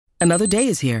Another day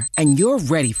is here, and you're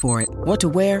ready for it. What to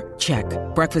wear? Check.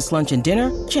 Breakfast, lunch, and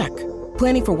dinner? Check.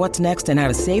 Planning for what's next and how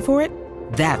to save for it?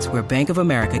 That's where Bank of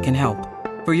America can help.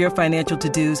 For your financial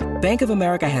to-dos, Bank of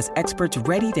America has experts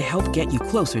ready to help get you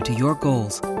closer to your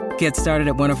goals. Get started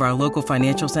at one of our local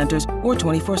financial centers or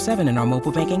 24/7 in our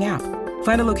mobile banking app.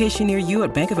 Find a location near you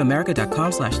at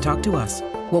bankofamerica.com/talktous.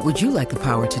 What would you like the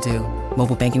power to do?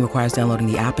 Mobile banking requires downloading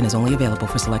the app and is only available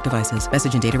for select devices.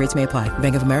 Message and data rates may apply.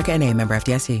 Bank of America N.A., member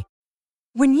FDIC.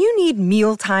 When you need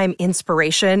mealtime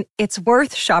inspiration, it's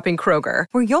worth shopping Kroger,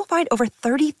 where you'll find over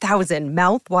 30,000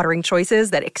 mouth-watering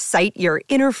choices that excite your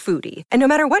inner foodie. And no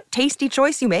matter what tasty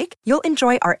choice you make, you'll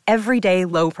enjoy our everyday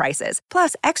low prices,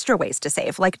 plus extra ways to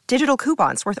save, like digital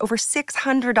coupons worth over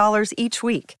 $600 each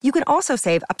week. You can also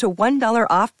save up to $1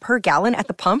 off per gallon at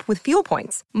the pump with fuel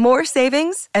points. More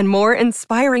savings and more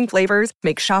inspiring flavors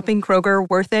make shopping Kroger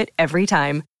worth it every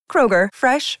time. Kroger,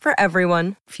 fresh for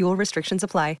everyone. Fuel restrictions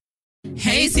apply.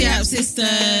 Hey, CAP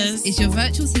sisters. It's your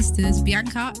virtual sisters,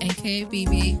 Bianca, aka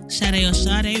BB, Sade or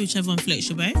Sade, whichever one floats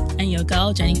your boat. And your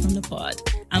girl, Jenny from the pod.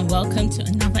 And welcome to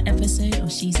another episode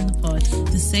of She's in the Pod.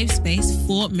 The safe space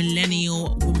for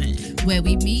millennial women. where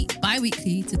we meet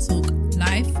bi-weekly to talk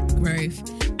life, growth,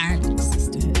 and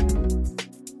sisterhood.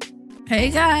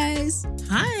 Hey, guys.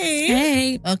 Hi.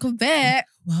 Hey. Welcome back.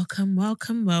 Welcome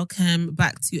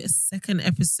back to a second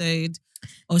episode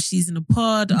of She's in the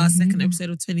Pod, our second episode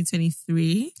of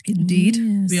 2023. Indeed.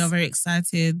 We are very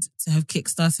excited to have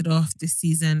kickstarted off this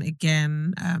season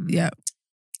again.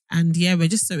 And yeah, we're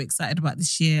just so excited about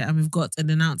this year, and we've got an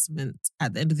announcement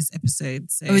at the end of this episode.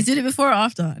 So we did it before or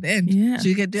after? At the end? Yeah. Should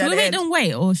we get do it Should at we the make end? them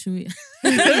wait, or should we?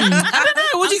 I don't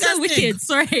know. What do you guys so think? wicked.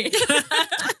 Sorry.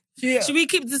 Should we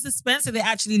keep the suspense so they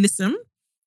actually listen?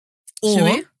 Or Should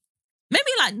we?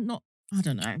 Maybe like not. I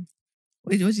don't know.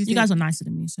 What do you think? You guys are nicer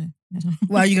than me, so. I don't know.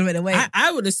 Well, you're going to make them wait.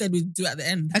 I would have said we'd do it at the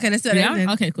end. Okay, let's do it at the end. Yeah? then.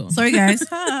 Okay, cool. Sorry, guys. You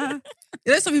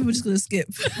know, some people are just going to skip.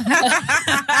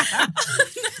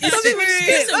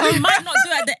 It's true. We might not do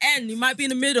it at the end. You might be in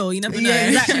the middle. You never know. Yeah,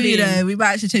 Exactly. you know, we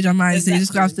might actually change our minds. So you just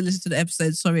Exactly. have to listen to the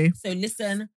episode. Sorry. So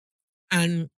listen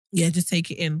and yeah, just take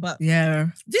it in. But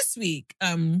Yeah. this week,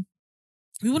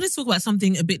 we wanted to talk about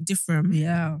something a bit different.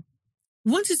 Yeah.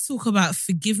 We wanted to talk about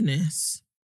forgiveness,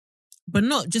 but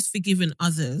not just forgiving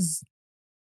others,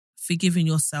 forgiving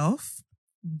yourself.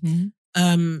 Mm-hmm.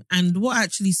 And what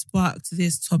actually sparked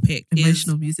this topic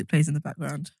Emotional music plays in the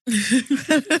background. is...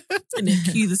 and then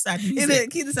cue the sad music. Is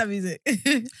it? Keep the sad music.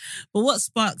 But what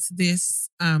sparked this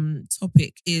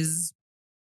topic is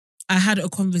I had a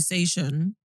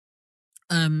conversation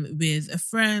with a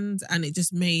friend, and it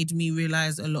just made me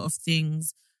realize a lot of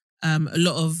things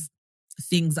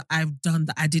that I've done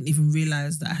that I didn't even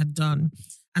realize that I had done.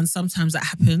 And sometimes that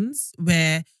happens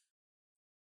where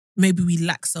maybe we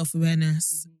lack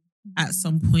self-awareness at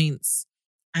some points,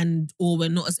 and or we're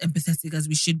not as empathetic as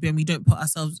we should be, and we don't put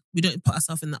ourselves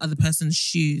in the other person's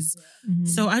shoes. Mhm.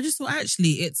 So I just thought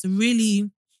actually it's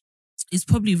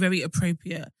probably very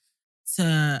appropriate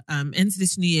to enter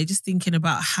this new year just thinking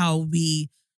about how we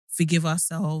forgive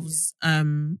ourselves,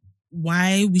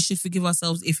 why we should forgive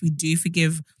ourselves if we do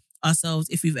forgive ourselves,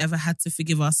 if we've ever had to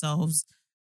forgive ourselves,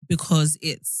 because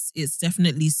it's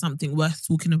definitely something worth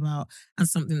talking about and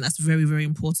something that's very, very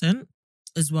important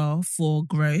as well for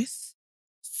growth.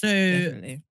 So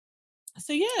Definitely.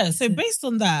 So based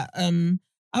on that,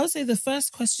 I would say the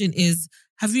first question is,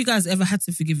 have you guys ever had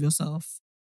to forgive yourself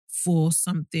for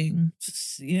something?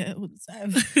 Yeah, all the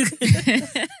time.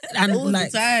 And All the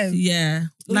time. Yeah.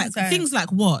 All like the time. things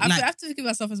like what? I Like have to forgive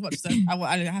myself as much as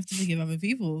I have to forgive other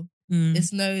people.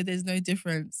 There's no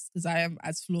difference because I am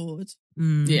as flawed.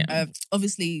 Yeah.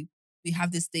 Obviously, we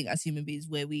have this thing as human beings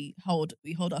where we hold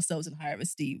ourselves in higher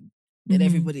esteem than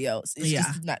everybody else. It's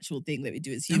just a natural thing that we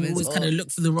do as And we humans. always kind of look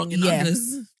for the wrong in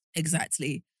others.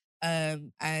 Exactly.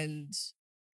 And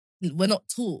we're not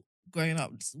taught growing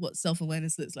up what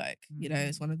self-awareness looks like. You know,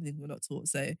 it's one of the things we're not taught.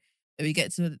 So when we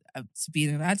get to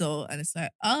being an adult and it's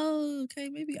like, oh, okay,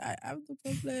 maybe I am the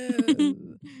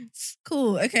problem.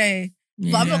 Cool, okay.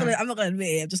 But I'm not gonna admit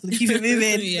it. I'm just gonna keep it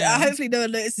moving. Yeah. Hopefully no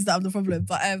one notices that I'm the problem.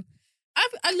 But I've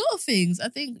a lot of things. I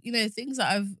think, you know, things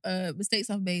that I've mistakes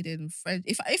I've made in friends.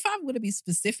 If I'm gonna be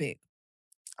specific,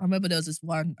 I remember there was this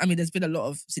one. I mean, there's been a lot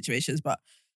of situations, but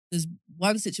there's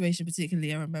one situation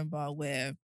particularly I remember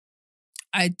where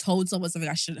I told someone something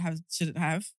I shouldn't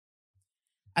have.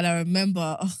 And I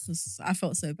remember, I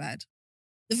felt so bad.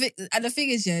 The thing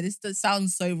is, yeah, this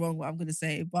sounds so wrong what I'm going to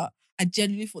say, but I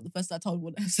genuinely thought the person I told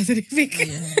wouldn't have said anything.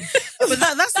 Yeah. But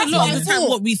that's a lot of the time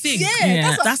what we think.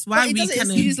 Yeah. That's why we kind kind of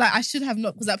excuse, like, I should have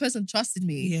not, because that person trusted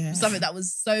me. Yeah. For something that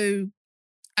was so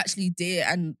actually dear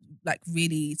and like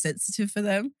really sensitive for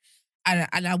them.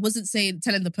 And I wasn't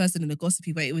telling the person in a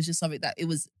gossipy way. It was just something that it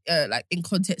was like in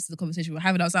context of the conversation we were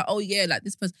having. I was like, oh yeah, like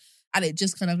this person. And it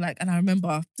just kind of like, and I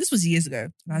remember this was years ago.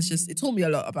 And I was just, it taught me a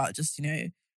lot about just, you know,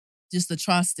 just the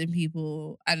trust in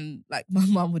people. And like my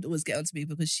mum would always get onto me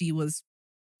because she was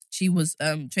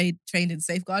trained in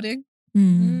safeguarding.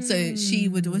 So she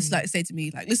would always like say to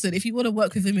me, like, listen, if you want to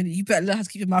work with women, you better learn how to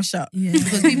keep your mouth shut.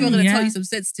 Because people are going to tell you some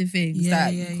sensitive things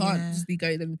that you can't just be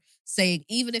going and saying,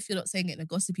 even if you're not saying it in a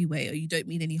gossipy way or you don't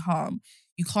mean any harm,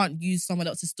 you can't use someone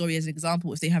else's story as an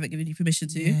example if they haven't given you permission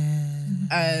to.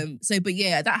 But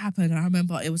yeah, that happened. I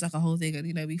remember it was like a whole thing, and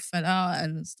you know, we fell out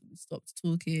and we stopped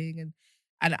talking,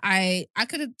 and I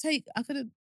couldn't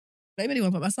blame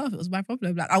anyone but myself. It was my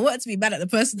problem. Like I wanted to be mad at the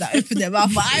person that opened their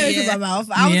mouth, but I opened my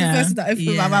mouth. I was the person that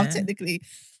opened my mouth technically.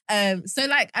 So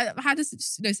like I've had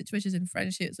situations in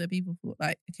friendships where people thought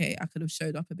like, okay, I could have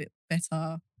showed up a bit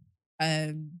better.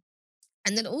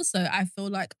 And then also I feel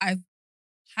like I've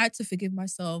had to forgive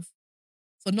myself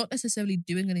for not necessarily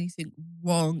doing anything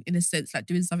wrong in a sense, like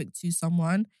doing something to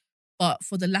someone, but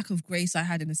for the lack of grace I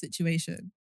had in a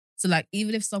situation. So like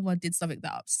even if someone did something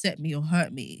that upset me or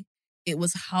hurt me, it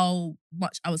was how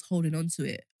much I was holding on to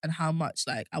it and how much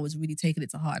like I was really taking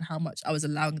it to heart and how much I was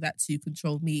allowing that to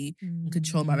control me and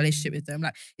control my relationship with them.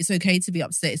 Like it's okay to be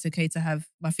upset. It's okay to have,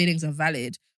 my feelings are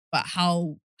valid, but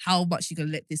how much you gonna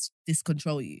let this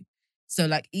control you? So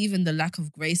like even the lack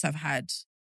of grace I've had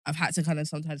to kind of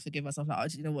sometimes forgive myself. Like, oh,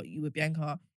 do you know what? You were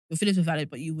Bianca, your feelings were valid,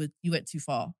 but you went too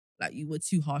far. Like you were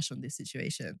too harsh on this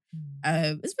situation.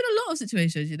 It's been a lot of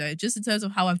situations, you know, just in terms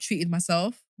of how I've treated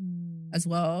myself as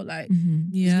well. Like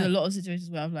there's been a lot of situations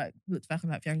where I've like looked back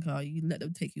and like, Bianca, you let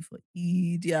them take you for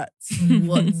idiots.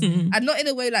 What? And not in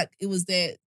a way like it was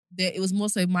it was more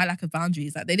so my lack of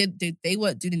boundaries. Like they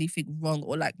weren't doing anything wrong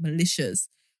or like malicious,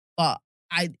 but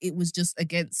it was just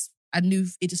against, I knew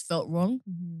it just felt wrong,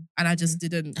 and I just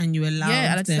didn't. And you allowed,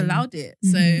 and I just allowed it.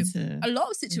 So a lot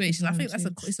of situations, I think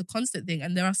it's a constant thing.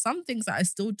 And there are some things that I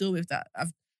still deal with that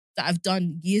I've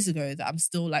done years ago that I'm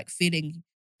still like feeling.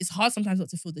 It's hard sometimes not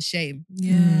to feel the shame,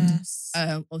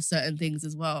 of certain things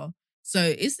as well. So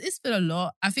it's been a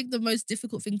lot. I think the most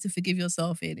difficult thing to forgive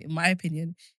yourself in my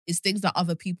opinion, is things that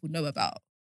other people know about.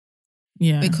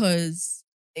 Yeah, because.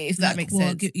 If that makes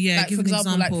sense.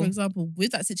 Like, for example,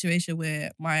 with that situation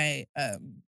where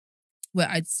where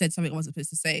I said something I wasn't supposed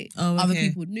to say, other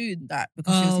people knew that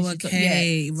because So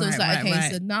it's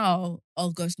like, so now,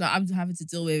 oh gosh, now I'm having to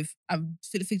deal with, I'm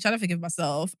trying to forgive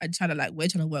myself and we're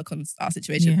trying to work on our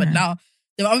situation. But now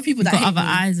there are other people that other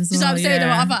eyes as well. You know what I'm saying? There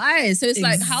are other eyes. So it's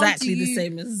exactly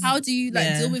like, how do you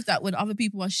like deal with that when other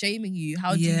people are shaming you?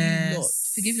 How do you not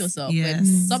forgive yourself? When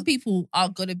some people are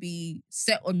gonna be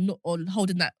set on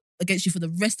holding that against you for the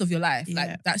rest of your life.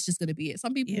 Like that's just gonna be it.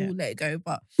 Some people will let it go,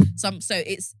 but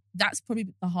that's probably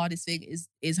the hardest thing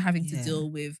is having to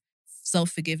deal with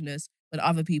self-forgiveness when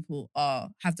other people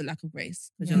have the lack of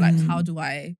grace. Because you're like, how do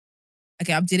I?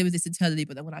 Okay, I'm dealing with this internally,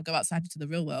 but then when I go outside into the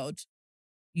real world,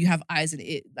 you have eyes and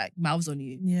it like mouths on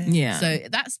you. So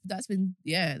that's been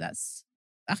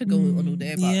I could go on all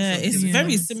day. About it's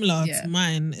very similar to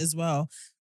mine as well.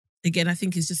 Again, I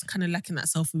think it's just kind of lacking that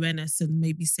self-awareness and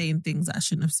maybe saying things that I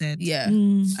shouldn't have said.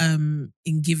 In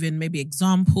giving maybe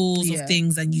examples of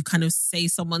things, and you kind of say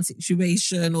someone's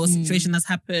situation or situation that's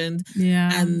happened.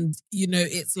 And you know,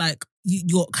 it's like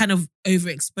you're kind of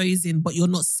overexposing, but you're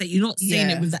not saying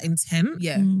it with that intent.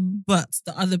 But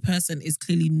the other person is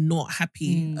clearly not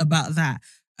happy about that.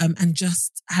 And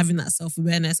just having that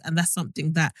self-awareness, and that's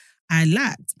something that I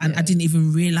lacked and I didn't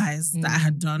even realize that I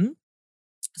had done.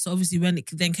 So obviously when it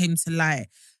then came to light,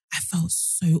 I felt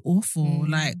so awful.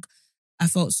 Like I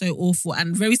felt so awful,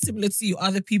 and very similar to you,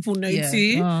 other people know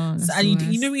too. And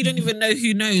you know, you don't even know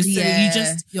who knows. So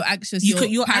you're anxious.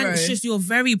 You're anxious. You're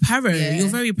very paro. You're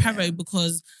very paro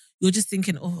because you're just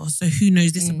thinking, oh, so who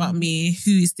knows this about me?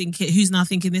 Who's now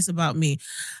thinking this about me?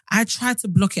 I try to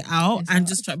block it out and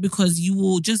just try, because you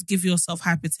will just give yourself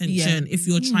hypertension if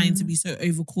you're trying to be so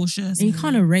overcautious. And you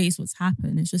can't erase what's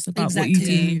happened. It's just about what you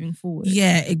do moving forward.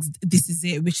 This is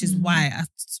it, which is why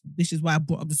I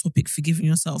brought up the topic forgiving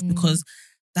yourself, because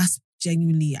that's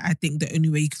genuinely, I think, the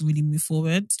only way you can really move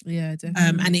forward. Yeah,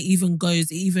 definitely. And it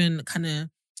even kind of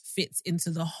fits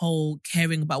into the whole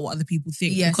caring about what other people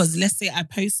think. Because let's say I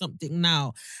post something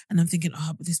now and I'm thinking,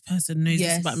 but this person knows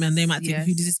this about me, and they might think,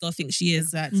 who does this girl think she is?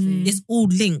 Exactly. It's all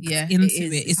linked into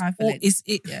it.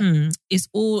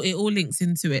 It all links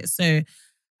into it. So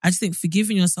I just think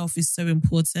forgiving yourself is so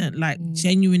important. Like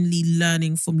genuinely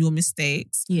learning from your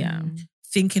mistakes.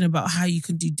 Thinking about how you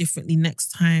can do differently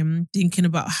next time. Thinking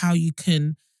about how you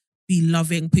can be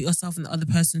loving, put yourself in the other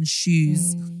person's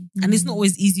shoes. And it's not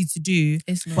always easy to do.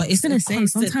 It's not. But it's gonna a say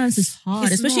constant- sometimes it's hard,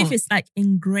 It's especially if not. it's like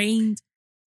ingrained.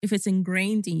 If it's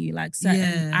ingrained in you, like certain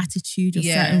Yeah. attitude or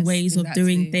Yes, certain ways of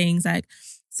doing exactly. things, like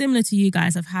similar to you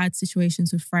guys, I've had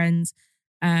situations with friends,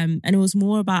 and it was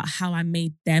more about how I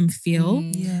made them feel.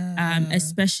 Yeah.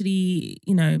 Especially,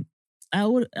 you know,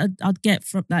 I'd get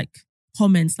from like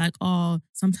comments like, "Oh,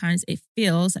 sometimes it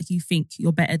feels like you think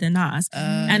you're better than us,"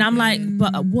 and I'm like,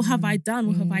 "But what have I done?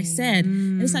 What have I said?"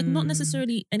 And it's like not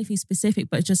necessarily anything specific,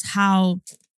 but just how,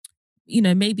 you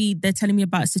know, maybe they're telling me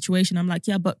about a situation. I'm like,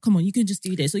 "Yeah, but come on, you can just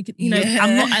do this." So you can, you know, Yeah.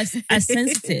 I'm not as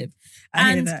sensitive. I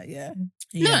hear And- that, yeah.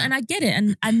 No, and I get it.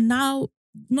 And now,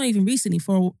 not even recently,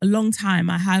 for a long time,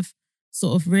 I have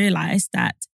sort of realized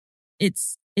that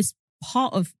it's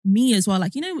part of me as well.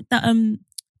 Like, you know, that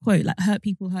quote, like, hurt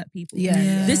people.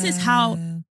 Yeah. This is how,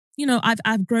 you know,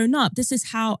 I've grown up. This is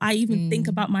how I even think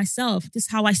about myself. This is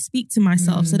how I speak to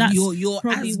myself. So that's you're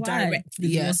probably as why. direct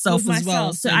with Yeah. yourself with as well.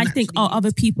 myself. So I think, oh, naturally-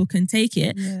 other people can take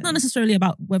it. Yeah. Not necessarily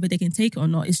about whether they can take it or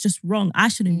not. It's just wrong. I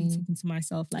shouldn't be talking to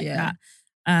myself like Yeah.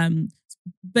 that.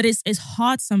 But it's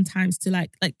hard sometimes to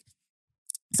like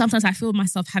sometimes I feel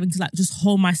myself having to like just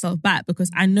hold myself back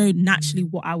because I know naturally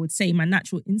what I would say, my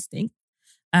natural instinct.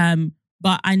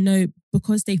 But I know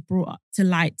because they've brought up to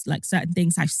light like certain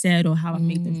things I've said or how I've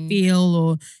made them feel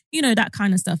or, you know, that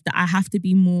kind of stuff, that I have to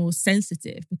be more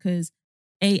sensitive because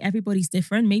everybody's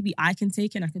different. Maybe I can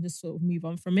take it and I can just sort of move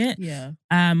on from it. Yeah.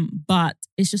 But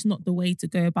it's just not the way to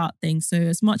go about things. So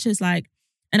as much as like,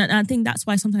 and I think that's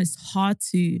why sometimes it's hard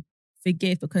to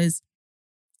forgive, because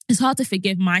it's hard to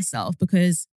forgive myself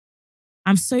because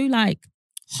I'm so like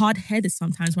hard-headed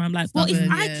sometimes where I'm like, well,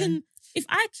 Stubborn, if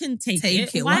I can take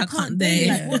Take it, it, why why can't can't they?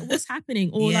 they? Like, what's happening?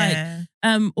 Or Yeah.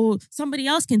 or somebody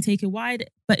else can take it. Why?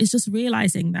 But it's just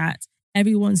realizing that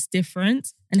everyone's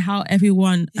different and how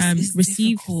everyone It's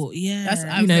receives difficult, yeah. That's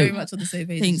I'm you know, very much on the same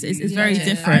page. things. as you. It's very Yeah.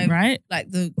 different, I'm- right? Like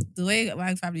the way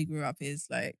my family grew up is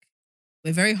like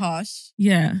we're very harsh.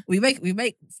 Yeah. We make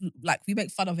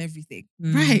fun of everything.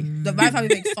 Right. My family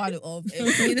makes fun of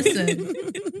everything. Listen,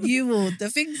 you will the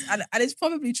things and it's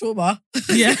probably trauma.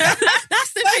 Yeah.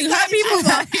 That's the thing. Hurt people.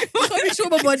 It's probably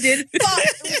trauma bonding, but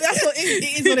that's what it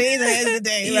is what it is at the end of the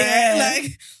day. Yeah.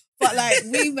 But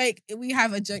we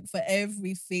have a joke for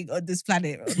everything on this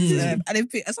planet. And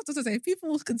sometimes I say, if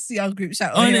people can see our group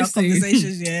chat or hear our Honestly.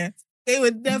 conversations, they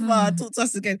would never talk to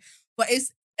us again. But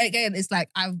it's like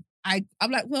I'm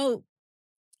like, well,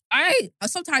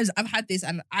 sometimes I've had this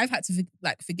and I've had to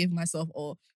forgive myself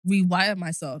or rewire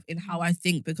myself in how I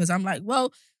think, because I'm like,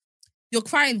 well, you're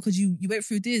crying because you went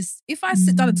through this. If I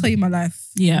sit down and tell you my life,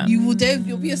 Yeah. you'll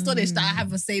be astonished that I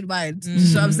have a sane mind. You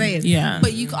know what I'm saying? Yeah.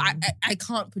 But I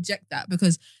can't project that,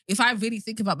 because if I really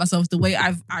think about myself, the way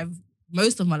I've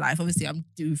most of my life, obviously I'm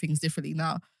doing things differently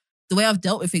now. The way I've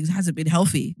dealt with things hasn't been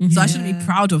healthy. So I shouldn't be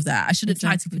proud of that. I shouldn't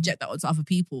try to project that onto other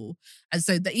people. And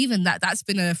so that's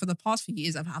been for the past few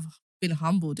years, I've been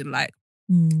humbled in like,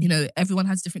 you know, everyone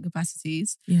has different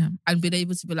capacities. Yeah. And been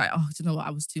able to be like, oh, do you know what?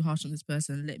 I was too harsh on this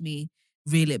person. Let me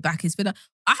reel it back.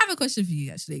 I have a question for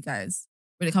you actually, guys,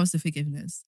 when it comes to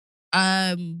forgiveness.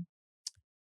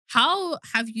 How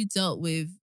have you dealt with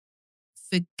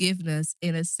forgiveness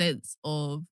in a sense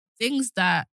of things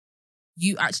that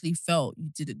you actually felt you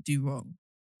didn't do wrong?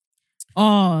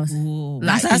 Oh, Ooh,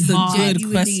 Like, that's a hard. good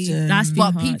Genuinely, question. that's been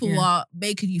But hard, people yeah. are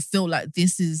making you feel like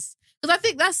this is, because I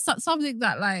think that's something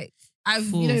that like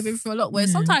I've been through a lot where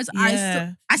sometimes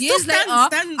Yeah. I still stand I'm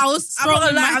not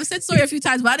gonna lie, I've said sorry a few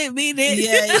times, but I didn't mean it.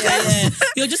 Yeah.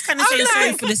 You're just kind of I'm saying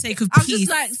sorry like- for the sake of I'm peace. just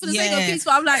like, for the sake of peace,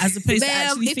 but I'm like, As opposed to ma'am,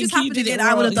 actually if this thinking you happened did it again,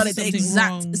 I would have wrong, done it the something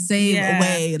exact wrong. same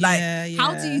way. Like,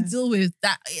 how do yeah. you deal with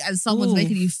that? And someone's Ooh.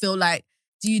 making you feel like,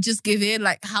 do you just give in?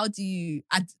 Like, how do you?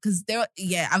 Because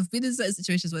I've been in certain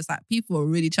situations where it's like people are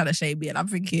really trying to shame me, and I'm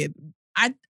thinking,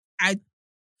 I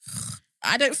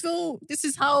don't feel this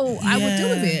is how I would deal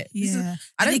with it. This is- Yeah.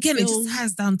 I don't And again, it feel- just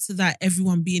ties down to that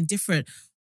everyone being different.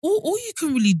 All you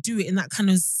can really do in that kind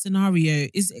of scenario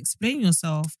is explain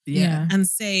yourself Yeah. and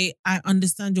say, I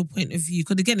understand your point of view.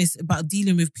 Because again, it's about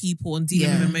dealing with people and dealing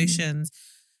Yeah. with emotions.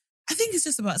 I think it's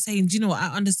just about saying, do you know what? I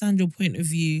understand your point of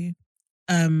view.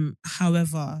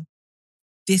 However,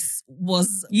 this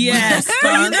was Yes. my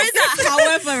But you know stance. that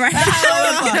however, right?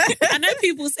 However, I know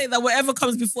people say that whatever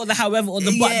comes before the however or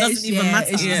the but doesn't even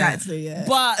matter. Exactly, yeah.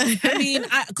 But I mean,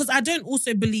 because I don't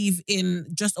also believe in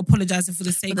just apologizing for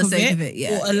the sake, the sake of it,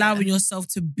 yeah, or allowing yourself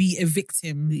to be a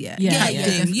victim. Yeah. Yeah, type yeah,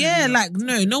 thing. definitely Yeah, not.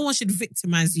 like no one should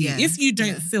victimize you. Yeah, If you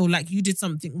don't feel like you did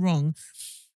something wrong,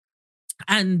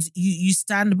 and you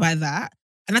stand by that,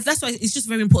 And that's why it's just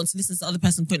very important to listen to the other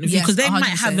person's point of view, Yes, because they might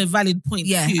 100%. have a valid point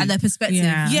too. And their perspective.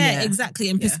 Yeah. Exactly.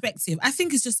 And perspective. I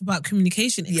think it's just about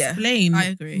communication. Yeah. Explain. I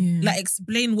agree. Like,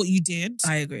 explain what you did.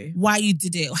 I agree. Why you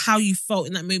did it, how you felt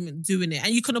in that moment doing it.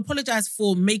 And you can apologize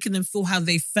for making them feel how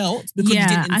they felt because you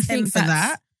didn't I intend think for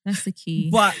that. That's the key.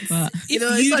 But it's if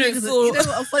funny you don't 'cause feel... you know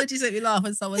what apologies make me laugh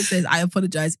when someone says, I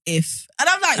apologize if. And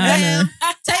I'm like, I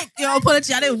well, take your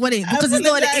apology. I don't want it because it's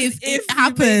not Apologize if it you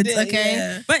happened, made it, okay?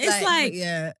 yeah. But it's like,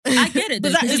 yeah. I get it. But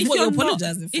though, that 'cause is if what you're not-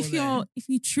 apologizing for, If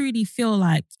you truly feel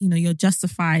like, you're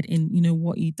justified in,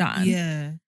 what you've done,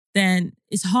 Yeah. then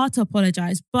it's hard to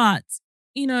apologize. But,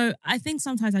 I think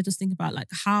sometimes I just think about like,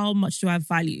 how much do I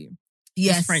value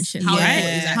this friendship? How right?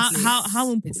 important, exactly.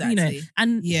 How important, Exactly.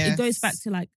 and Yes. it goes back to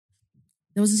like,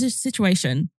 there was a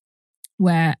situation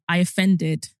where I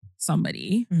offended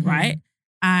somebody, Mhm. right?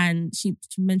 And she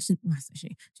mentioned,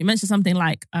 she mentioned something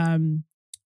like,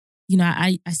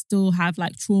 I still have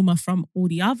like trauma from all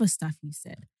the other stuff you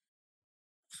said.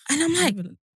 And I'm like,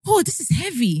 oh, this is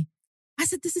heavy. I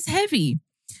said, this is heavy.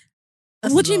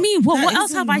 That's What a do you lot. mean? That What is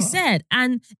else a have I lot. said?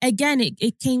 And again,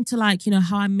 it came to like,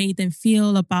 how I made them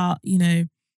feel about,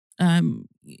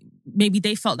 maybe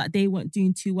they felt that they weren't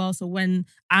doing too well. So when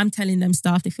I'm telling them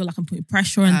stuff, they feel like I'm putting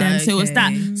pressure on them. So it was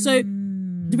that. Okay. So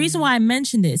the reason why I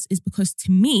mentioned this is because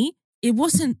to me, it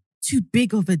wasn't too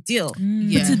big of a deal.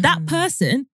 Yeah. But to that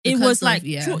person, it Because was of- like,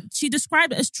 yeah. she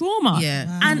described it as trauma.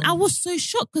 Yeah. And I was so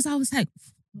shocked because I was like,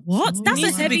 what? You That's need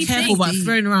a to heavy be careful thing. about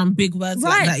throwing around big words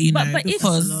like that, but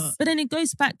because... but then it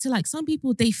goes back to like some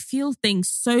people, they feel things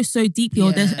so deeply,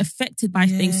 or they're Yeah. affected by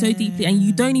things so deeply, and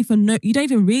you don't even know, you don't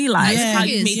even realize Yeah. how Thing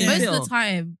you is, make them most feel. of the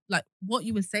time, like what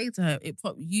you would say to her,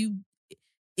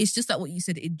 it's just that what you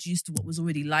said induced what was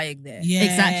already lying there. Yeah.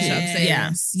 Exactly. You know what I'm saying?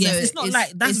 Yes. So It's not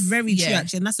like... That's very true, yeah.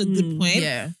 actually. And that's a good point.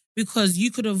 Yeah. Because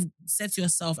you could have said to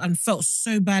yourself and felt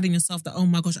so bad in yourself that, oh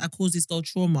my gosh, I caused this girl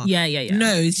trauma. Yeah.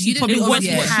 No, she You didn't- probably it was- already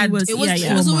yeah. had... It was- It was,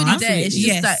 Yeah, it was trauma. already there. It's Absolutely. just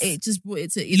Yes. that it just brought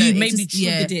it to, You it maybe just,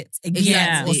 yeah. triggered it again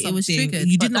Exactly. or something. It was triggered.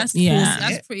 You but did not that's, cause Yeah.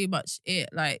 that's it. pretty much it.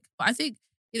 Like, but I think,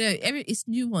 it's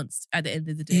nuanced at the end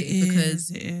of the It day because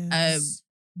is, it is.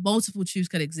 multiple truths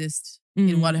can exist Mm.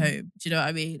 in one home. Do you know what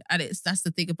I mean? And that's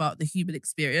the thing about the human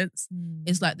experience. Mm.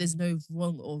 It's like there's no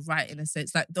wrong or right in a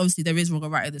sense. Like obviously there is wrong or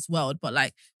right in this world, but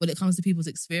like when it comes to people's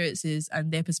experiences and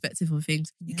their perspective on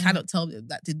things, you Yeah. cannot tell them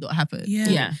that did not happen. Yeah.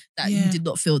 Yeah. That Yeah. you did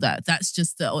not feel that. That's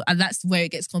just and that's where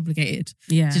it gets complicated.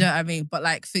 Yeah. Do you know what I mean? But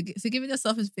like forgiving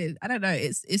yourself has been, I don't know,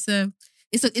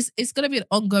 it's gonna be an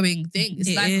ongoing thing. It's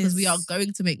It like because we are is.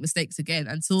 going to make mistakes again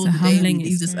until It's a the day we humbling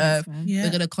leave this earth. experience, man. Yeah.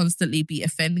 We're gonna constantly be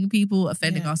offending people,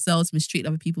 offending Yeah. ourselves, mistreating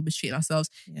other people, mistreating ourselves.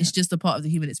 Yeah. It's just a part of the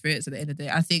human experience at the end of the day.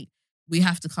 I think we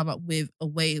have to come up with a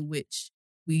way in which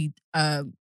we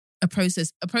a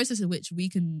process in which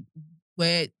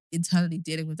we're internally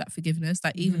dealing with that forgiveness.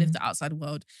 Like even if the outside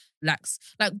world lacks,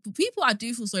 like people I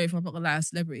do feel sorry for, I'm not gonna lie, are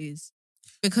celebrities.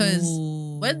 Because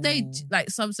when they like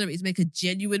some celebrities make a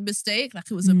genuine mistake, like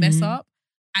it was a mess up,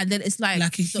 and then it's like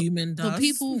a human the does.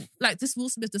 people like this Will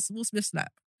Smith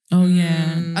slap. Oh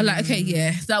yeah. I'm like, okay,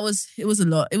 yeah, it was a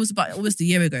lot. It was about almost a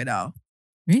year ago now.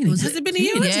 Really? Has it been a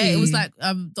year Yeah, already? it was like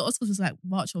the Oscars was like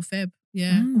March or Feb.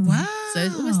 Yeah. Oh. Wow. So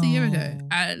it's almost a year ago.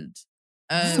 And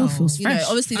Still feels you know, fresh.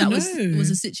 obviously I that was know. it was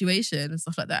a situation and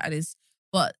stuff like that. And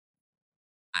but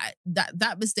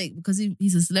that mistake, because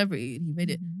he's a celebrity and he made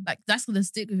it, like that's gonna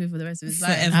stick with him for the rest of his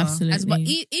life. Forever. Absolutely. But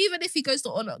even if he goes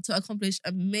on to accomplish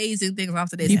amazing things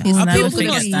after this, People it's will Are never people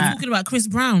forget not that. talking about Chris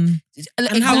Brown?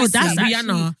 and how that's actually- And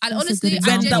Rihanna? That's a honestly, good I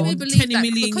example. genuinely That believe 20 that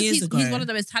million because years he's ago. one of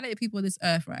the most talented people on this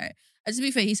earth, right? And to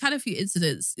be fair, he's had a few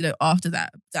incidents, after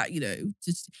that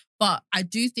but I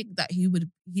do think that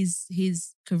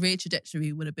his career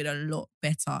trajectory would have been a lot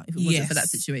better if it wasn't for that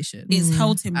Yes. situation. It's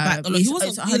held him back a lot. He it's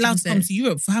wasn't 100%. allowed to come to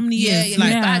Europe for how many Yeah, years? yeah,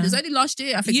 Like, yeah. Yeah. It was only last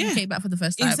year, I think Yeah. he came back for the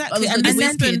first time. Exactly. It was And the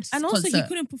then- Wizkid And also he concert.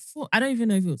 couldn't perform. I don't even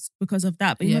know if it was because of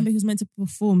that, but Yeah. remember he was meant to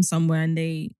perform somewhere and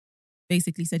they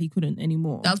basically said he couldn't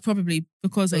anymore. That was probably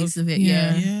because base of of it,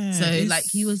 yeah. Yeah, So it's- like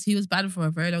he was banned for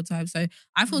a very long time. So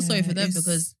I feel sorry Yeah, for them it's-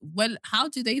 because how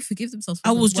do they forgive themselves?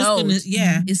 I was just gonna,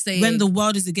 is saying when the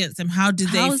world is against them, how do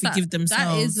they how is forgive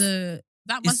themselves? That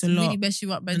It's must a really lot. mess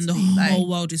you up And the mentally. whole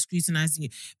world is scrutinizing you.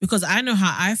 Because I know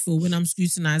how I feel when I'm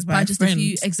scrutinized by, by a just friend a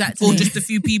few, exactly. or just a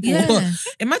few people. Yeah.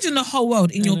 Imagine the whole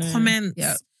world in your Yeah. comments.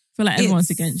 Yeah. I feel like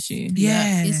everyone's It's- against you.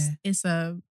 Yeah. It's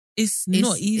It's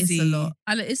not easy. It's a lot,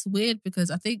 and it's weird because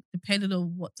I think depending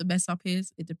on what the mess up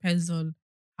is, it depends on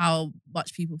how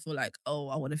much people feel like, oh,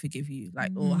 I want to forgive you,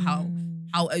 like, or how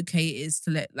okay it is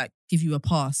to give you a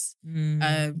pass.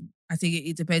 Mm. I think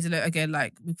it depends on again,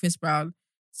 like with Chris Brown,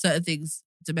 certain things,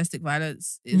 domestic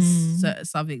violence is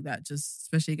something that just,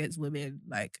 especially against women,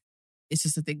 like it's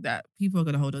just a thing that people are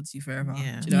going to hold on to you forever.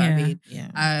 Yeah. Do you know what I mean?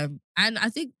 Yeah. And I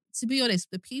think, to be honest,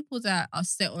 the people that are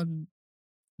set on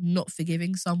not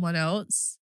forgiving someone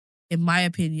else, in my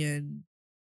opinion,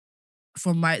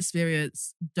 from my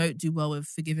experience, don't do well with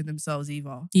forgiving themselves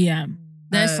either. Yeah.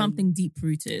 There's something deep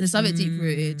rooted. There's something deep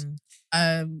rooted.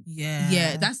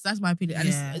 Yeah. That's my opinion. And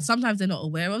it's, sometimes they're not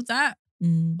aware of that.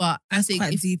 Mm. But I think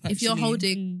quite deep, if you're actually.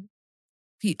 holding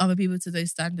other people to those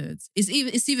standards, it's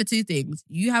either two things.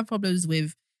 You have problems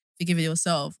with forgiving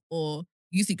yourself, or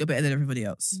you think you're better than everybody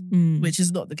else, which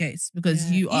is not the case, because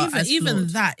you are even flawed.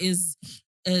 that is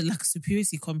like a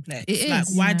superiority complex. It Like,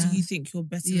 is, why do you think you're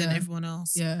better than Yeah. everyone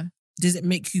else? Yeah. Does it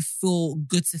make you feel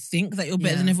good to think that you're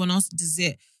better than everyone else? Does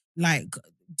it,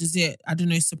 I don't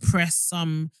know, suppress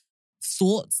some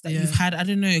thoughts that you've had? I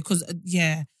don't know. Because,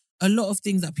 a lot of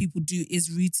things that people do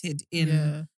is rooted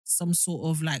in some sort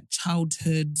of like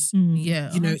childhood,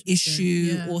 Yeah. you know, 100%, issue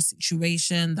yeah. or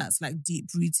situation that's like deep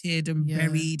rooted and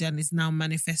buried and is now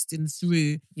manifesting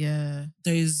through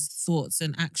those thoughts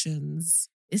and actions.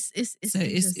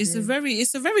 It's a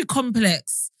very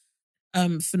complex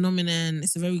phenomenon.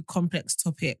 It's a very complex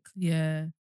topic. Yeah.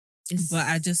 But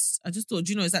I just thought,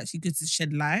 you know, it's actually good to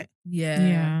shed light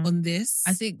Yeah. on this.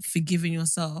 I think forgiving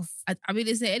yourself. I mean,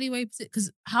 is there any way, because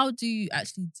how do you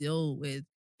actually deal with,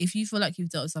 if you feel like you've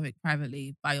dealt with something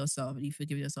privately by yourself and you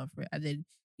forgive yourself for it, and then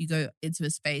you go into a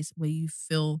space where you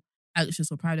feel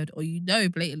anxious or paranoid, or you know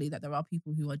blatantly that there are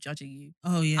people who are judging you.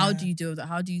 Oh yeah. How do you deal with that?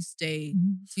 How do you stay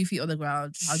 2 feet on the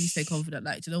ground? How do you stay confident?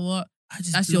 Like, do you know what?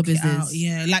 That's your block it business. out.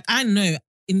 Yeah. Like, I know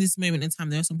in this moment in time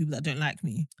there are some people that don't like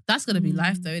me. That's gonna be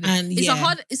life, though. Isn't it? And it's a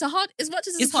hard. As much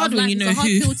as It's part hard of when life, you know it's a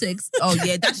hard who. pill to Oh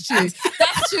yeah, that's true.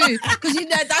 That's true. Because you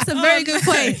know that's a very good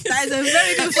point. That is a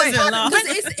very good point. Because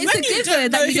it's a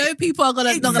given that you know people are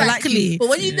not gonna like you. But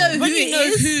when you know who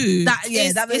it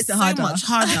is, that makes it harder. So much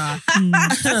harder.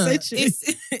 That's so true.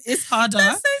 It's harder.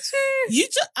 That's so true.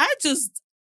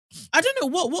 I don't know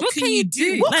what can you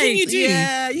do? do? What can Like, you do?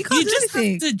 Yeah, you can't You do just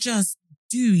anything. have to just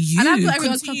do you. And I'm not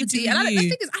everyone's cup Continue of tea. doing And the you.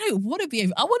 thing is, I don't want to be.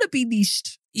 I want to be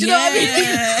niched. Do you know what I mean?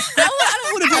 Yeah. I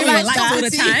don't want to be I like everyone's that cup all of the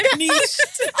tea. time.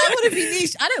 I want to be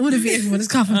niche. I don't want to be everyone's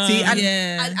cup of tea.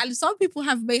 And some people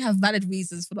may have valid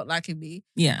reasons for not liking me.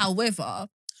 Yeah. However,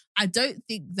 I don't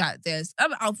think that there's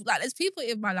people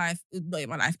in my life, not in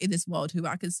my life, in this world who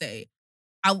I can say,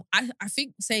 I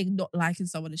think saying not liking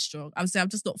someone is strong. I would say I'm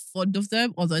just not fond of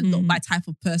them, or they're not my type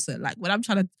of person. Like, when I'm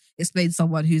trying to explain to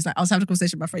someone who's like, I was having a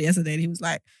conversation with my friend yesterday, and he was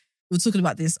like, we were talking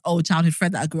about this old childhood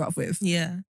friend that I grew up with.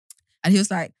 Yeah. And he was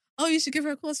like, oh, you should give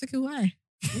her a call. Thinking, why?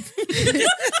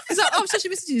 He's like, oh, I'm sure she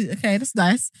misses you. Okay, that's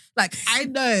nice. Like, I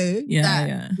know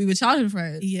that we were childhood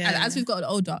friends. Yeah. And as we've gotten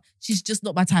older, she's just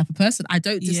not my type of person. I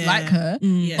don't dislike her,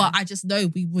 Yeah. but I just know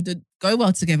we wouldn't go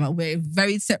well together. We're in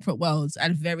very separate worlds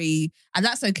and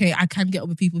that's okay. I can get on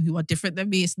with people who are different than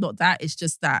me. It's not that. It's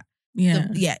just that,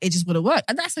 it just wouldn't work.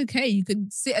 And that's okay. You can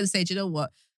sit and say, do you know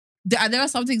what? And there are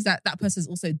some things that person's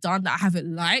also done that I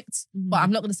haven't liked, but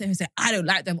I'm not going to sit here and say, I don't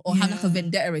like them, or have like a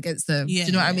vendetta against them. Do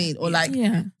you know what I mean? Or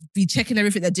be checking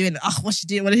everything they're doing. Oh, what's she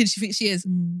doing? What does she think she is?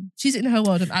 She's in her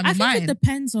world and I'm in mine. I think it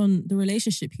depends on the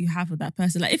relationship you have with that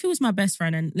person. Like, if it was my best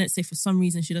friend and let's say for some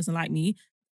reason she doesn't like me,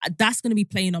 that's going to be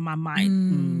playing on my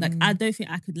mind. Like, I don't think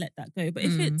I could let that go. But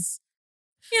if it's,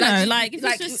 if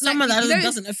it's just someone that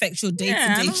doesn't affect your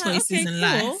day-to-day choices in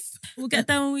life. We'll get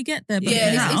there when we get there. But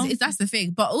it's that's the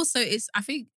thing. But also, it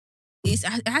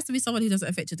has to be someone who doesn't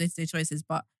affect your day-to-day choices.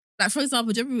 But like, for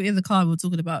example, do you remember we were in the car, we were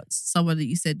talking about someone that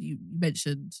you said you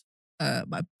mentioned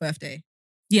my birthday.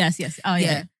 Yes. Oh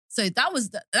yeah. So that was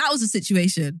a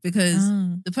situation because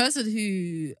the person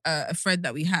who a friend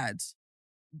that we had,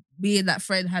 me and that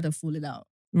friend had a falling out.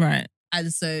 Right.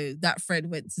 And so that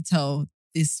friend went to tell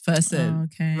this person,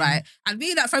 right? And me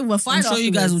and that friend were fine. I'm sure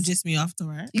you guys will gist me after,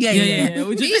 right? Yeah. And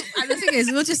the thing is,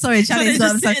 we were just sorry, challenge.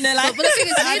 But the thing is, me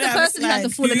and the person who had the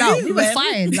falling out, we were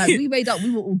fine. Like, we made up,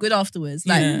 we were all good afterwards.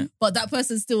 Like, but that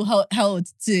person still held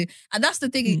to, and that's the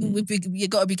thing. You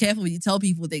got to be careful when you tell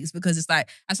people things, because it's like,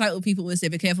 that's why people always say,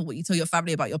 be careful what you tell your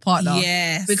family about your partner.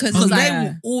 Yes, because they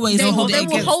will always hold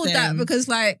that because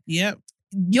like, you're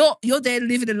there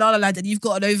living in La La Land and you've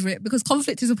gotten over it, because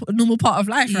conflict is a normal part of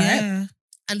life, right? Yeah.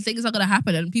 And things are going to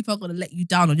happen and people are going to let you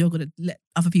down, or you're going to let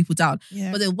other people down.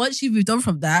 Yeah. But then once you've moved on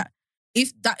from that,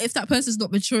 if that person's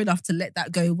not mature enough to let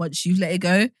that go once you've let it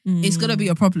go, it's going to be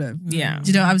a problem. Yeah.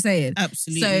 Do you know what I'm saying?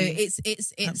 Absolutely. So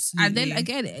it's Absolutely. And then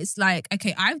again, it's like,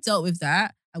 okay, I've dealt with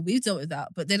that and we've dealt with that,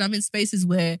 but then I'm in spaces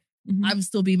where I'm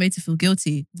still being made to feel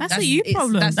guilty. That's a you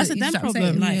problem. That's a them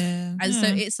problem. Like, And so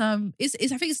it's I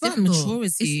think it's about difficult.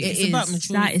 maturity. It's about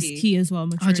maturity. That is key as well.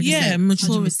 Maturity. 100%. Yeah,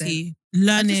 maturity. 100%.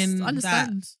 Learning that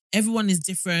Understand. everyone is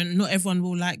different. Not everyone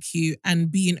will like you, and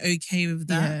being okay with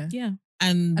that. Yeah. Yeah.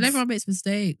 And everyone makes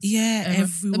mistakes. Yeah,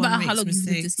 everyone no matter makes how long you've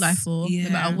lived this life for, Yeah. no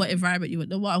matter what environment you're in,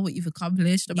 no matter what you've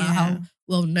accomplished, no matter Yeah. how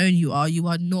well known you are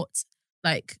not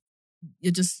like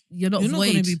you're not You're not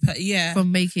void going to be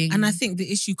from making. And I think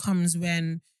the issue comes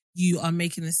when you are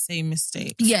making the same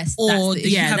mistake. yes, Or that's the that issue.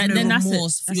 you have no that's it.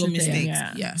 remorse for That's your the thing, mistakes.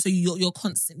 yeah. Yeah. So you're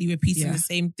constantly repeating Yeah. the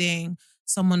same thing.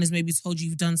 Someone has maybe told you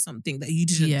you've done something that you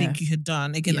didn't Yeah. think you had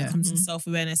done. Again, Yeah. that comes to Mhm.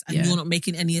 self-awareness, and Yeah. you're not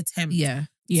making any attempt Yeah.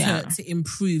 to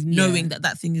improve, knowing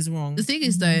that thing is wrong. The thing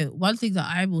is, though, one thing that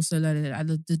I'm also learning, and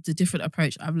the different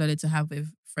approach I'm learning to have with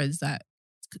friends that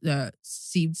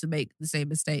seem to make the same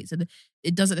mistakes, and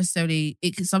it doesn't necessarily.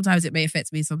 Sometimes it may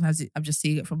affect me. Sometimes I'm just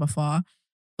seeing it from afar.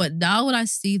 But now when I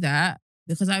see that,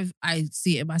 because I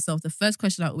see it in myself, the first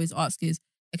question I always ask is,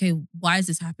 okay, why is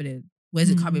this happening? Where's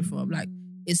it coming from? Like,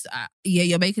 it's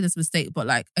you're making this mistake, but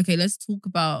like, okay, let's talk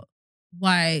about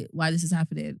why this is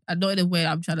happening, and not in a way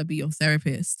I'm trying to be your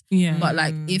therapist, Yeah. but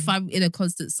like if I'm in a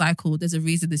constant cycle, there's a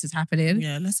reason this is happening.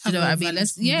 Yeah, let's Do have you know what I a mean? valid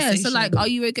So like, conversation. are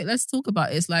you okay? Let's talk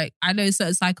about it. It's like, I know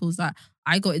certain cycles that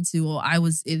I got into or I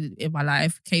was in my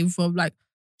life came from like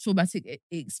traumatic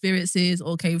experiences,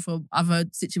 or came from other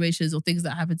situations or things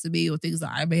that happened to me or things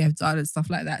that I may have done and stuff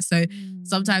like that. So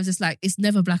sometimes it's like, it's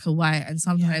never black and white. And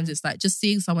sometimes it's like just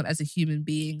seeing someone as a human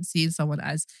being, seeing someone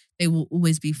as they will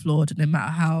always be flawed no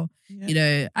matter how, you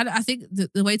know. And I think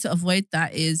the way to avoid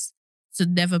that is to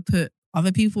never put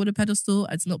other people on a pedestal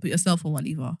and to not put yourself on one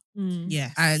either.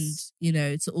 Yes. And, you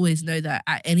know, to always know that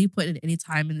at any point in any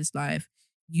time in this life,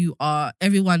 you are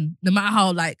everyone, no matter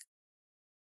how like,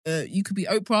 you could be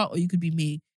Oprah or you could be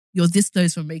me. You're this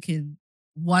close from making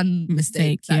one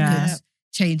mistake that yeah. could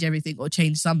change everything or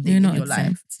change something You're in not your life.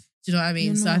 exempt. Do you know what I mean?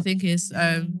 You're So I not. think it's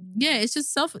it's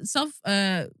just self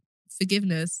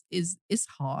forgiveness is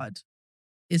hard.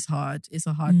 It's hard. It's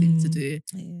a hard thing to do.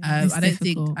 It's I don't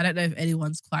difficult. know if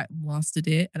anyone's quite mastered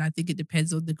it, and I think it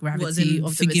depends on the What, as gravity in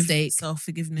of the mistake.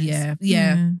 self-forgiveness. Yeah.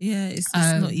 Yeah, it's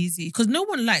not Um, easy. Because no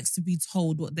one likes to be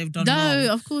told what they've done No, wrong.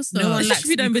 of course not. No one Especially likes if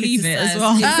you to don't be believe it as criticised.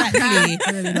 well.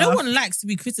 Exactly. Really No not. one likes to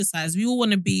be criticized. We all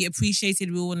want to be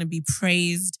appreciated. We all want to be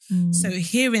praised. So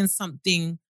hearing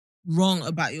something wrong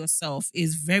about yourself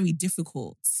is very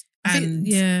difficult. I think-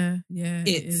 And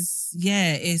it is.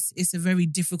 it's a very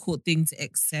difficult thing to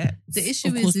accept. The issue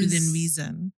of course, is within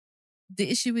reason. The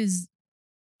issue is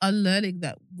unlearning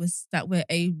that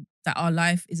our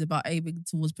life is about aiming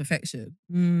towards perfection.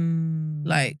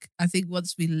 Like, I think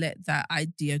once we let that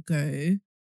idea go,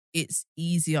 it's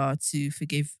easier to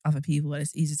forgive other people and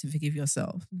it's easier to forgive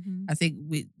yourself. I think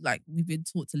we've been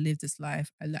taught to live this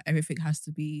life and that everything has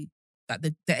to be that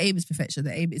the aim is perfection.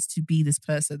 The aim is to be this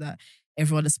person that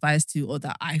everyone aspires to, or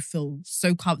that I feel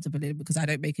so comfortable in because I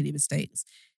don't make any mistakes.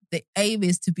 The aim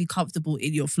is to be comfortable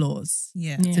in your flaws.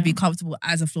 Yeah. To be comfortable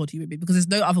as a flawed human being, because there's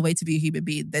no other way to be a human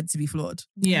being than to be flawed.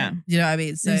 Yeah. You know what I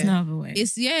mean? So There's no other way.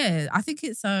 I think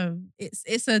it's a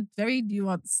very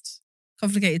nuanced,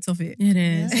 complicated topic. It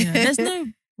is. Yeah. Yeah. There's no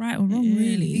right or wrong,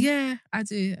 really. Yeah, I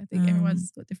do. I think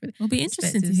everyone's got different. It'll be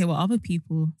interesting to perspectives. hear what other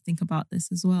people think about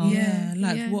this as well. Yeah,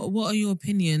 like yeah. what are your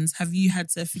opinions? Have you had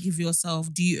to forgive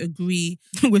yourself? Do you agree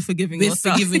With forgiving with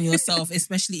yourself. forgiving yourself,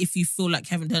 especially if you feel like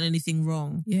you haven't done anything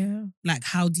wrong? Yeah. Like,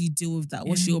 how do you deal with that?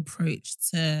 What's Yeah. your approach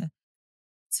to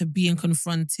being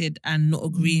confronted and not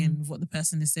agreeing with what the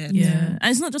person has said? Yeah. And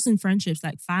it's not just in friendships,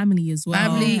 like family as well.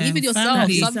 Family, Okay. even yourself.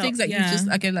 Family. Some things that you Yeah. just,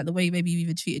 again, like the way maybe you've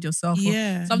even treated yourself. or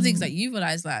Yeah. Some things that you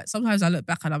realize, like, sometimes I look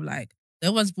back and I'm like,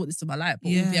 no one's brought this to my life, but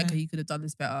Yeah. Bianca, you could have done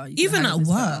this better. You could Even have at handled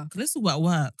this better. work. Let's talk about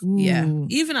work. Yeah. Ooh.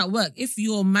 Even at work, if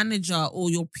your manager or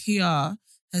your peer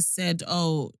has said,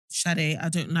 "Oh, Sade, I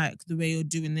don't like the way you're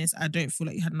doing this. I don't feel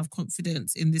like you had enough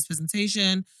confidence in this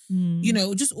presentation." Mm. You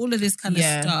know, just all of this kind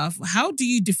Yeah. of stuff. How do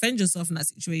you defend yourself in that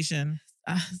situation?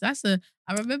 I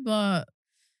remember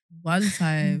one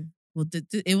time, well,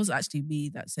 it was actually me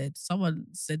that someone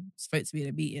spoke to me in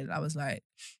a meeting. I was like,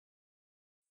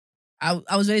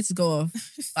 I was ready to go off.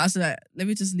 I was like, let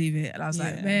me just leave it. And I was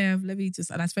like, Yeah. man, let me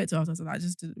just, and I spoke to her. I was like, I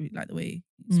just didn't really like the way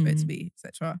you spoke to me,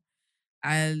 etc.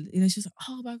 And you know, she's like,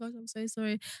 oh my gosh, I'm so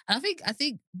sorry. And I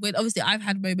think when obviously I've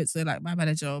had moments where like my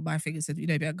manager or my figure said, you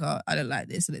know, Bianca, I don't like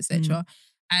this and etc.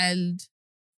 And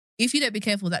if you don't be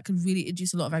careful, that can really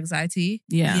induce a lot of anxiety.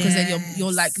 Yeah. Because then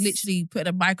you're like literally putting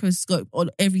a microscope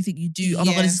on everything you do. Oh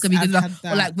my God, this is gonna be Yes, good I've enough.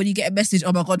 had Or that. like when you get a message,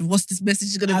 oh my God, what's this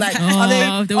message gonna be like? I've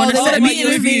had- they wanna they set want a a meeting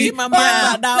meeting with with you. you. In my mind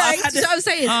right now, I've Like, had do you know what I'm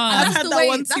saying? I've And had that's the that way.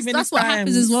 one too many That's what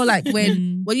happens as well. Like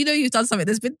when Mm. you know you've done something.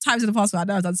 There's been times in the past where I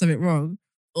know I've done something wrong,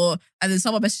 And then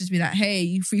someone messages me like, hey,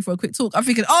 you free for a quick talk? I'm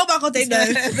thinking, oh my God, they know.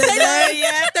 They know.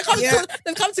 Yeah.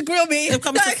 They've come to grill me. They've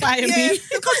come to fire me.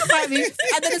 They've come to fire me.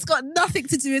 And then it's got nothing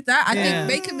to do with that. I think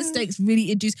making mistakes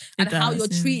really induce, and how you're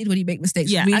treated when you make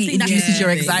mistakes really induces your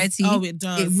anxiety. Oh, it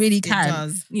does. It really can.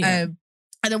 It does.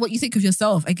 And then what you think of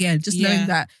yourself, again, just knowing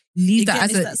that, leave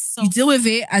that as you deal with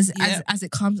it as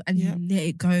it comes, and you let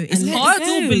it go. It's hard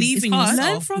to believe in yourself.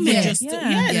 Learn from it.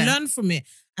 Learn from it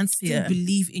and still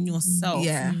believe in yourself.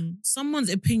 Yeah.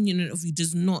 Someone's opinion of you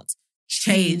does not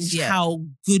change how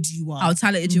good you are, how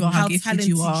talented you are, how gifted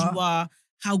you are,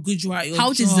 how good you are at your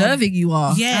how job. deserving you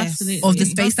are, absolutely, of the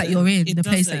space that you're in, the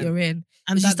place that you're in.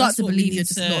 And you start to believe you're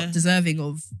just not deserving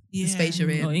of the space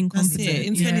you're in. Or incompetent. That's it.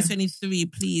 In 2023,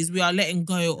 please, we are letting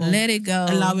go of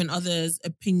allowing others'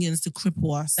 opinions to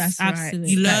cripple us. That's right.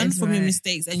 You learn from your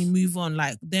mistakes and you move on.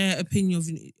 Like, their opinion of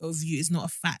you is not a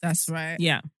fact. That's right.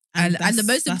 Yeah. And the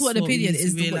most important opinion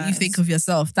is what you think of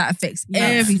yourself. That affects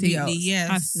everything else. Yes,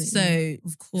 absolutely. So,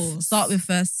 of course, start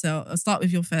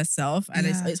with your first self, and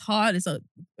it's hard. It's a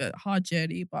hard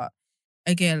journey, but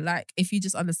again, like, if you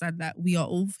just understand that we are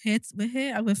all here, we're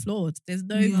here and we're flawed. There's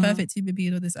no perfect human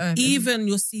being on this earth. Even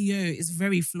your CEO is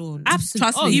very flawed.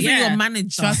 Absolutely. Trust me. Even your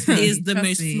manager is the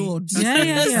most flawed. So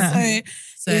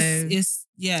it's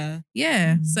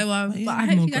So but I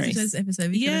hope you guys enjoyed this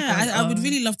episode. I would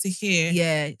really love to hear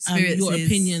your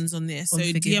opinions on this. So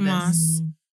DM us.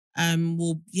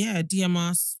 We'll DM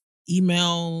us,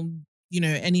 email,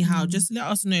 anyhow. Just let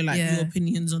us know your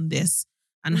opinions on this.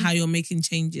 And how you're making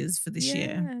changes for this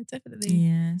year. Yeah, definitely.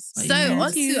 Yes. So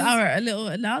on to our little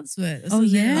announcement. Oh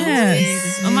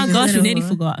my gosh, we nearly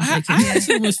forgot. I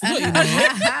actually almost forgot,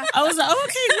 I was like,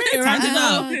 okay, great, round it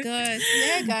up. Oh my gosh.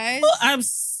 Yeah, guys. I'm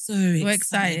so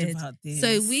excited about this.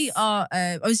 So we are,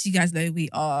 obviously you guys know we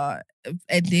are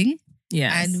ending.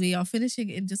 Yeah. And we are finishing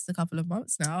in just a couple of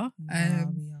months now.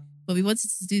 But we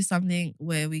wanted to do something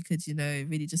where we could,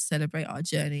 really just celebrate our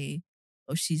journey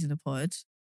of She's in a Pod.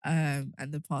 And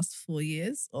the past 4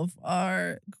 years of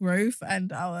our growth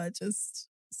and our just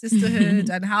sisterhood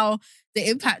and how the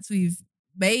impact we've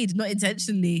made, not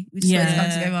intentionally, we just wanted to come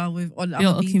together with on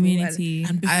built other a community.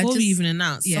 And before we even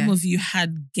announced, some of you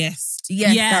had guessed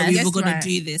that we were going to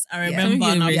do this. I remember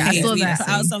on our page, we put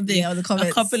out something. On the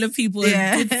comments. A couple of people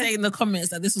did say in the comments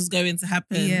that this was going to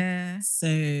happen. Yeah. So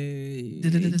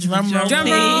drum roll.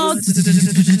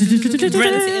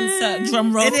 Brent insert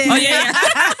drum roll. Oh yeah.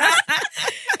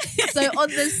 So on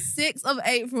the 6th of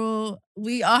April,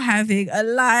 we are having a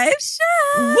live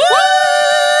show. Woo!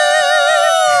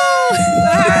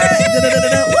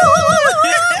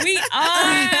 We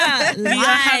are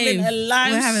having a live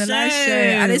show. We're having a live show.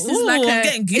 And this is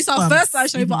it's our first live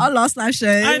show, but our last live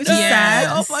show. Which is sad.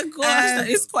 Oh my gosh, that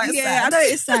is quite sad. Yeah, I know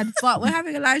it's sad, but we're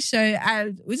having a live show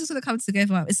and we're just going to come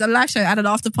together. It's a live show and an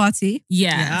after party.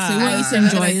 Yeah. So we want you to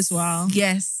enjoy as well.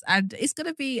 Yes. And it's going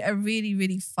to be a really,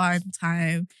 really fun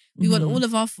time. We want all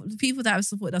of the people that have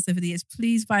supported us over the years,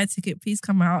 please buy a ticket. Please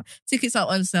come out. Tickets are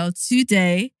on sale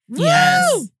today. Yes.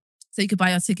 Woo! So you can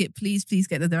buy your ticket. Please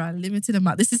get them. There are a limited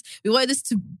amount. We wanted this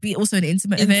to be also an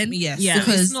intimate event. Yes. Yeah.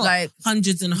 Because it's not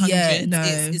hundreds and hundreds. Yeah, no.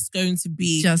 It's going to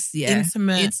be just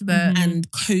intimate and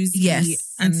cozy.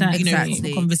 Yes. And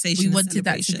exactly. Conversation. We wanted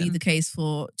that to be the case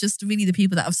for just really the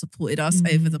people that have supported us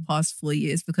over the past 4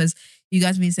 years, because you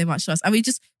guys mean so much to us. And we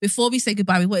just, before we say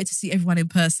goodbye, we wanted to see everyone in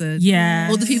person. Yeah.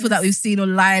 All the people that we've seen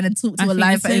online and talked to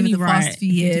online for over the past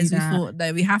few years. We thought,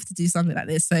 no, we have to do something like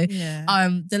this. So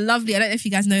the lovely, I don't know if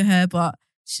you guys know her, but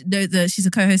she's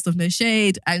a co-host of No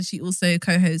Shade, and she also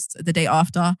co-hosts The Day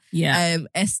After. Yeah.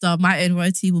 Esther, My Own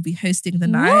Royalty, will be hosting the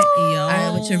night,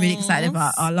 which we're really excited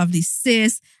about. Our lovely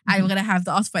sis. And we're going to have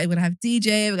the after party, we're going to have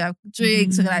DJ, we're going to have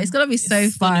drinks. It's going to be so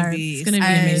fun. It's going to be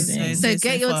amazing. So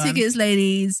get your tickets,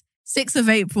 ladies. 6th of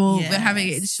April, we're having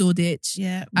it in Shoreditch.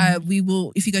 Yeah. We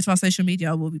will, if you go to our social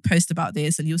media, we'll post about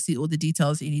this and you'll see all the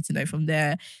details that you need to know from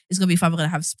there. It's going to be fun. We're going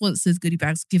to have sponsors, goodie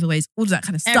bags, giveaways, all of that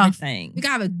kind of stuff. Everything. We're going to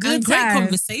have a good great time.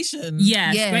 Conversation.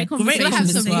 Yes, Yeah. great conversation. We're going to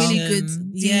have some really good,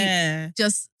 deep,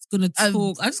 just gonna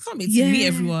talk. I just can't wait to meet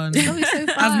everyone. It's gonna be so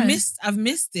fun. I've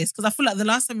missed this because I feel like the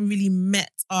last time we really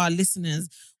met our listeners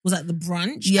was at the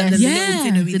brunch. Yes. And the little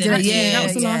dinner we did. That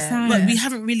was the last time. But we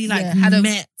haven't really had a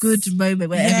met good moment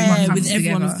where everyone comes with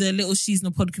everyone together. of the little She's in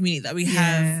a Pod community that we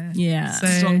have. Yeah. So,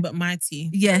 strong but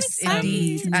mighty. Yes,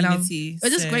 indeed. And Community. we're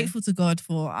just grateful to God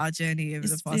for our journey over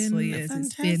the past 4 years.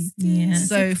 Fantastic. It's been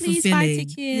so please fulfilling. buy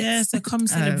tickets. Yeah, so come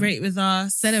celebrate with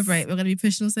us. Celebrate. We're going to be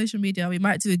pushing on social media. We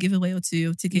might do a giveaway or two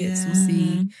of tickets. We'll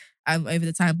see. over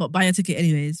the time. But buy a ticket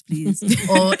anyways, please.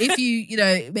 Or if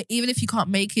even if you can't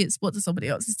make it, sponsor somebody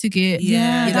else's ticket.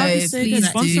 Yeah, that'd be so good. please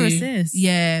Sponsor do. assist.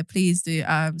 Yeah, please do.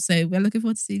 So we're looking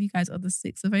forward to seeing you guys on the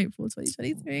 6th of April,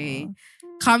 2023.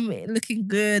 Come looking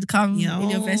good. Come in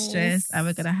your best dress, and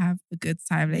we're gonna have a good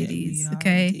time, ladies.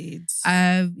 Okay. Indeed.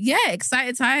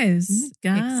 Exciting times.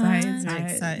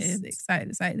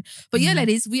 Excited. But yeah,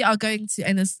 ladies, we are going to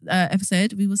end this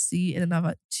episode. We will see you in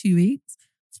another 2 weeks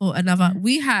for another.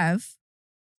 We have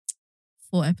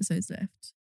 4 episodes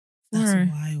left.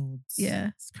 That's wild.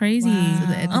 Yeah, It's crazy.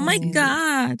 Wow. Oh my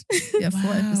God. yeah,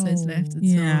 4 episodes left until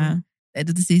Yeah. the end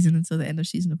of the season, until the end of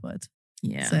season of pod.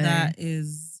 Yeah. So, That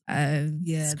is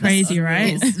it's crazy,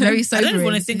 right? It's very I sobering. don't even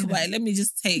want to think about it. Let me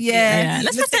just take Yeah. it.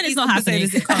 Let's take pretend it's each not episode happening.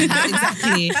 as it comes.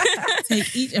 Exactly.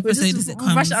 Take each episode as it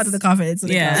comes. Brush it under the carpet until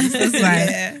it Yeah. comes. That's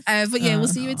right. Yeah. But yeah, we'll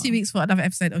see you in 2 weeks for another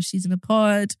episode of She's in a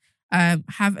Pod.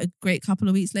 Have a great couple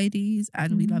of weeks, ladies,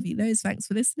 and we love you loads. Thanks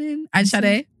for listening. And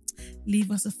Sade, Leave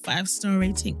us a 5-star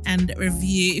rating and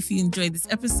review if you enjoyed this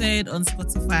episode on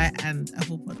Spotify and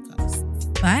Apple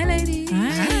Podcasts. bye, ladies.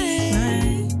 Bye.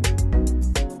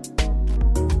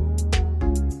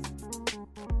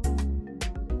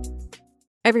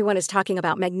 Everyone is talking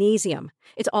about magnesium.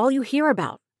 It's all you hear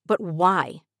about. But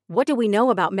why? What do we know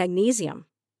about magnesium?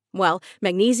 Well,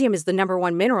 magnesium is the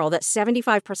 #1 mineral that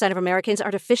 75% of Americans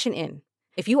are deficient in.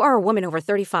 If you are a woman over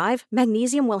 35,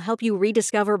 magnesium will help you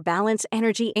rediscover balance,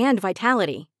 energy, and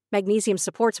vitality. Magnesium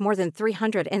supports more than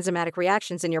 300 enzymatic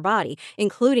reactions in your body,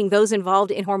 including those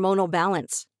involved in hormonal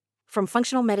balance. From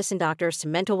functional medicine doctors to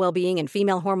mental well-being and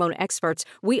female hormone experts,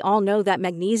 we all know that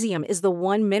magnesium is the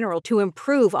one mineral to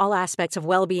improve all aspects of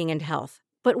well-being and health.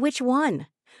 But which one?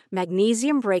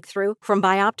 Magnesium Breakthrough from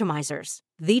Bioptimizers,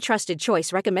 the trusted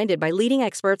choice recommended by leading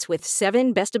experts with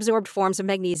 7 best-absorbed forms of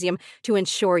magnesium to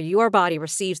ensure your body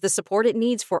receives the support it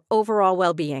needs for overall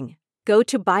well-being. Go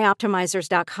to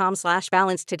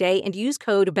bioptimizers.com/balance today and use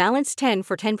code BALANCE10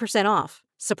 for 10% off.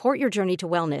 Support your journey to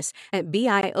wellness at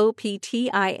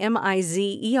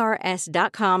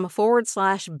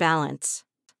bioptimizers.com/balance.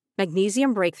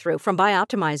 Magnesium Breakthrough from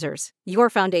Bioptimizers, your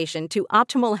foundation to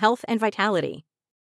optimal health and vitality.